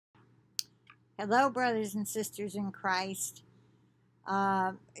Hello, brothers and sisters in Christ.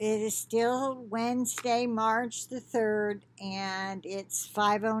 It is still Wednesday, March the 3rd, and it's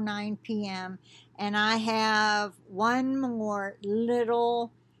 5:09 p.m. And I have one more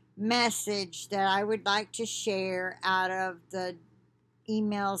little message that I would like to share out of the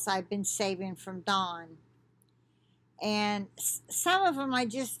emails I've been saving from Dawn. And some of them I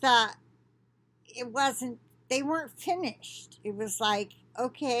just thought they weren't finished. It was like,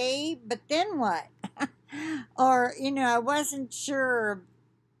 okay, but then what? Or, I wasn't sure.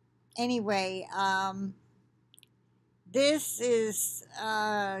 Anyway, this is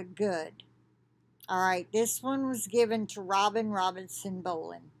good. All right, this one was given to Robinson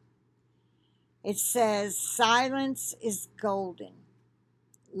Bohlin. It says, silence is golden.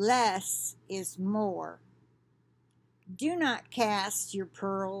 Less is more. Do not cast your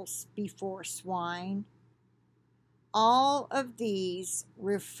pearls before swine. All of these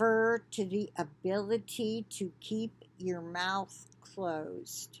refer to the ability to keep your mouth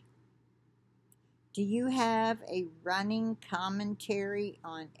closed. Do you have a running commentary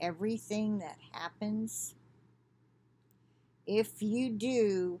on everything that happens? If you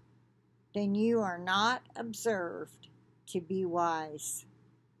do, then you are not observed to be wise.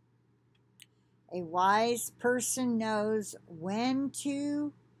 A wise person knows when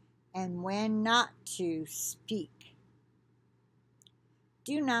to and when not to speak.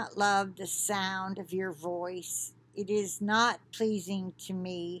 Do not love the sound of your voice. It is not pleasing to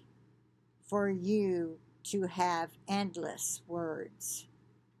me for you to have endless words.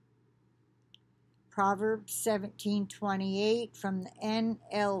 Proverbs 17:28 from the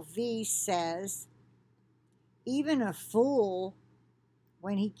NLV says, even a fool,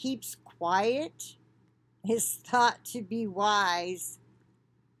 when he keeps quiet, is thought to be wise.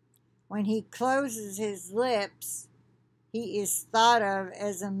 When he closes his lips, he is thought of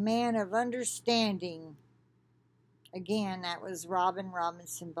as a man of understanding. Again, that was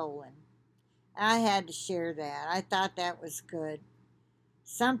Robinson Bohlin. I had to share that. I thought that was good.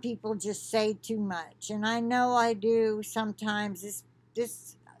 Some people just say too much, and I know I do sometimes. This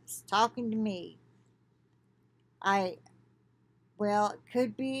is talking to me. Well, it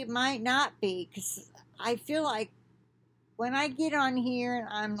could be, it might not be, because I feel like when I get on here and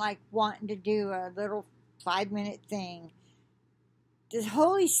I'm like wanting to do a little 5-minute thing, the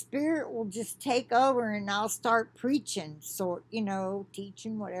Holy Spirit will just take over and I'll start preaching,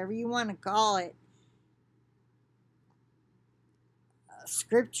 teaching, whatever you want to call it.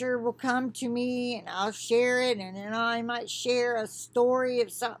 Scripture will come to me and I'll share it, and then I might share a story of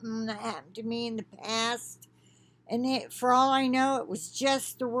something that happened to me in the past. And for all I know, it was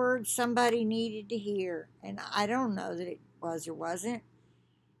just the word somebody needed to hear. And I don't know that it was or wasn't.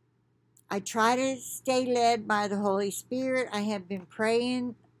 I try to stay led by the Holy Spirit. I have been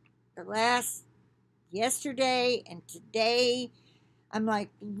praying yesterday and today. I'm like,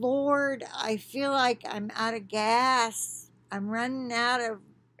 Lord, I feel like I'm out of gas. I'm running out of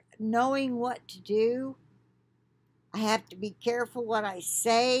knowing what to do. I have to be careful what I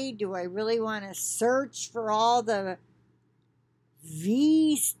say. Do I really want to search for all the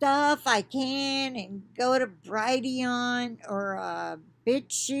V stuff I can and go to Brighteon or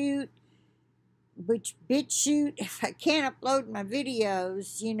BitChute? Which BitChute, if I can't upload my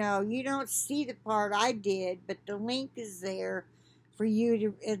videos, you don't see the part I did, but the link is there for you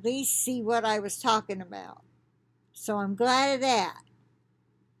to at least see what I was talking about. So I'm glad of that.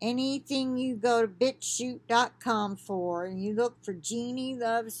 Anything you go to bitchute.com for and you look for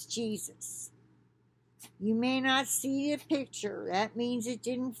JeannieLovesJesus, you may not see the picture. That means it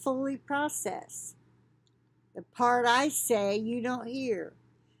didn't fully process. The part I say you don't hear.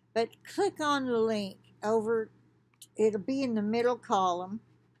 But click on the link over, it'll be in the middle column,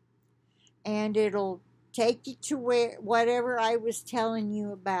 and it'll take you to whatever I was telling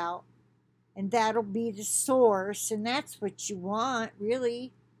you about, and that'll be the source, and that's what you want,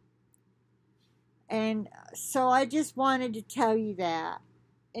 really. And so I just wanted to tell you that.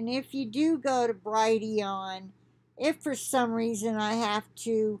 And if you do go to Brighteon, if for some reason I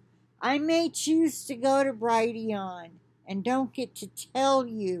may choose to go to Brighteon and don't get to tell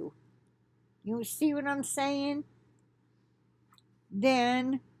you. You see what I'm saying?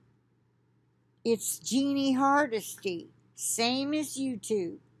 Then it's Jeannie Hardesty, same as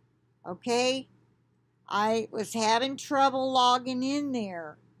YouTube. Okay? I was having trouble logging in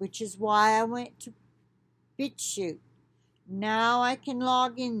there, which is why I went to BitChute. Now I can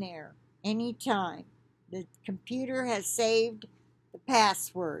log in there anytime. The computer has saved the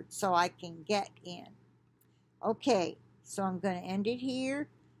password so I can get in. Okay, so I'm going to end it here,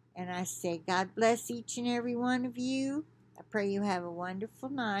 and I say God bless each and every one of you. I pray you have a wonderful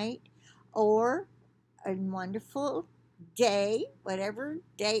night. or a wonderful day,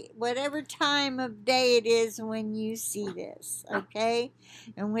 whatever time of day it is when you see this, okay?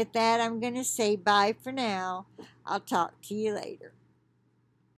 And with that, I'm going to say bye for now. I'll talk to you later.